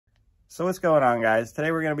So what's going on, guys?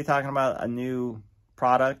 Today we're going to be talking about a new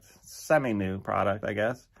product, semi-new product, I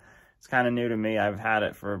guess. It's kind of new to me. I've had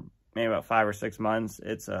it for maybe about 5 or 6 months.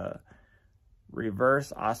 It's a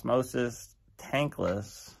reverse osmosis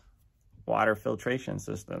tankless water filtration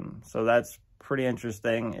system. So that's pretty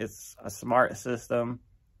interesting. It's a smart system.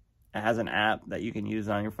 It has an app that you can use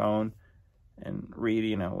on your phone and read,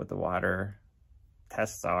 you know, what the water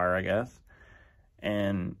tests are, I guess.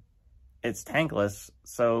 And it's tankless,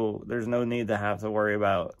 so there's no need to have to worry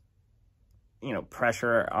about, you know,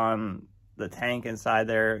 pressure on the tank inside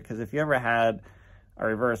there. Because if you ever had a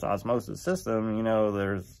reverse osmosis system, you know,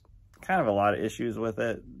 there's kind of a lot of issues with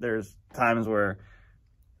it. There's times where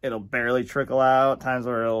it'll barely trickle out, times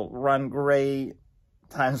where it'll run great,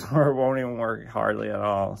 times where it won't even work hardly at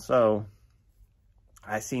all. So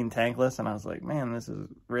I seen tankless and I was like, man, this has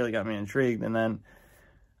really got me intrigued. And then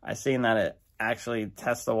I seen that it actually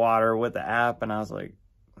tests the water with the app, and I was like,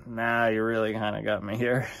 nah, you really kind of got me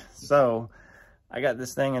here. So I got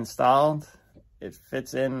this thing installed. It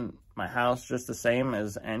fits in my house just the same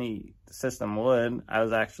as any system would. I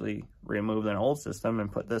was actually removed an old system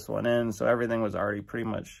and put this one in, so everything was already pretty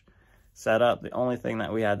much set up. The only thing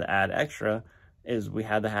that we had to add extra is we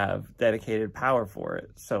had to have dedicated power for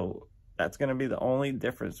it. So that's going to be the only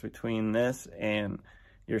difference between this and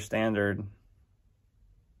your standard,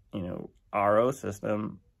 you know, RO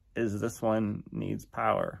system, is this one needs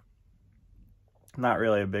power. Not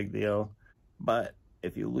really a big deal, but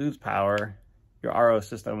if you lose power, your RO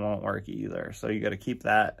system won't work either. So you got to keep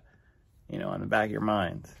that, you know, on the back of your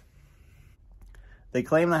mind. They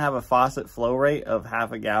claim to have a faucet flow rate of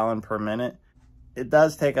 ½ a gallon per minute. It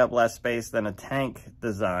does take up less space than a tank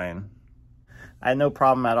design. I had no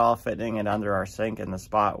problem at all fitting it under our sink in the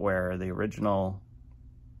spot where the original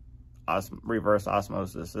reverse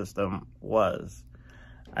osmosis system was.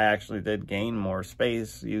 I actually did gain more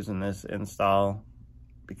space using this install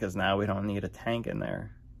because now we don't need a tank in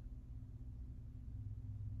there.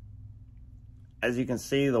 As you can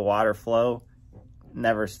see, the water flow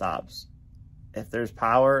never stops. If there's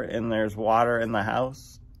power and there's water in the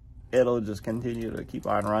house, it'll just continue to keep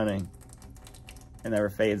on running. It never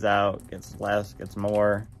fades out, gets less, gets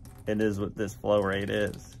more. It is what this flow rate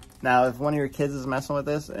is. Now, if one of your kids is messing with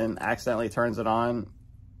this and accidentally turns it on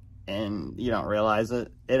and you don't realize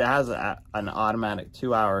it, it has an automatic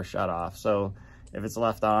 2-hour shut off. So if it's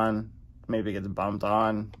left on, maybe it gets bumped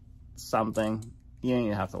on, something, you don't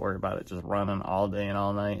even have to worry about it just running all day and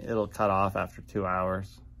all night. It'll cut off after 2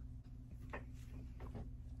 hours.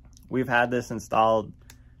 We've had this installed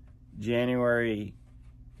January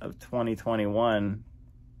of 2021,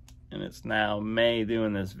 and it's now May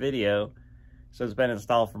doing this video. So it's been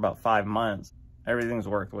installed for about 5 months. Everything's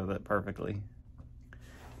worked with it perfectly.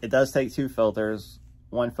 It does take 2 filters.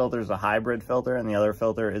 One filter is a hybrid filter and the other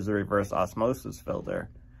filter is a reverse osmosis filter.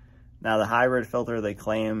 Now the hybrid filter, they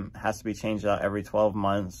claim, has to be changed out every 12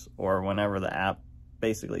 months or whenever the app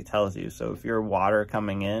basically tells you. So if your water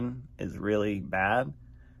coming in is really bad,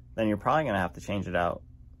 then you're probably gonna have to change it out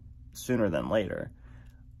sooner than later.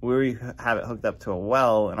 We have it hooked up to a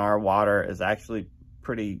well and our water is actually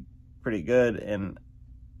pretty good, and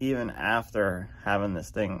even after having this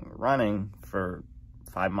thing running for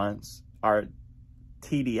 5 months, our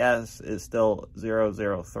TDS is still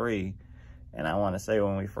 003, and I want to say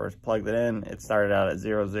when we first plugged it in, it started out at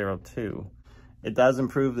 002. It does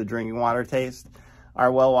improve the drinking water taste.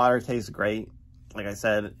 Our well water tastes great, like I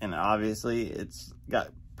said, and obviously it's got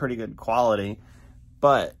pretty good quality,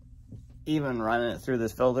 but even running it through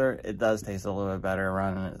this filter, it does taste a little bit better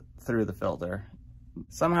running it through the filter.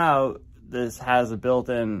 Somehow this has a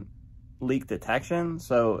built-in leak detection,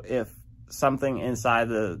 so if something inside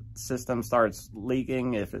the system starts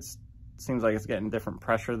leaking, if it seems like it's getting different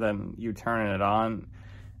pressure than you turning it on,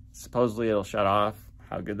 supposedly it'll shut off.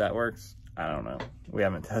 How good that works, I don't know. We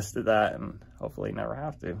haven't tested that and hopefully never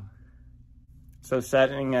have to. So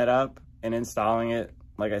setting it up and installing it,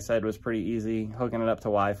 like I said, was pretty easy. Hooking it up to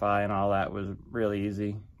Wi-Fi and all that was really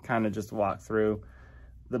easy. Kind of just walk through.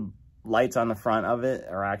 The lights on the front of it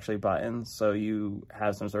are actually buttons, so you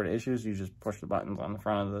have some sort of issues, you just push the buttons on the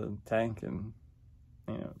front of the tank and,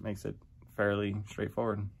 you know, it makes it fairly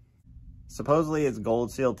straightforward. Supposedly it's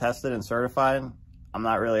gold seal tested and certified. I'm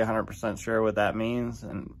not really 100% sure what that means,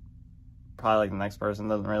 and probably like the next person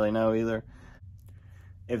doesn't really know either.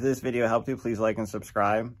 If this video helped you, please like and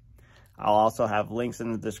subscribe. I'll also have links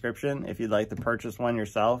in the description if you'd like to purchase one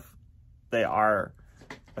yourself. They are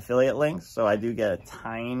affiliate links, so I do get a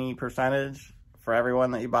tiny percentage for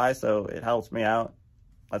everyone that you buy, so it helps me out,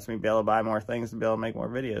 lets me be able to buy more things and be able to make more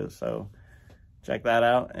videos. So check that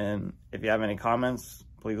out, and if you have any comments,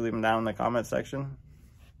 please leave them down in the comment section.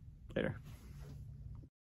 Later.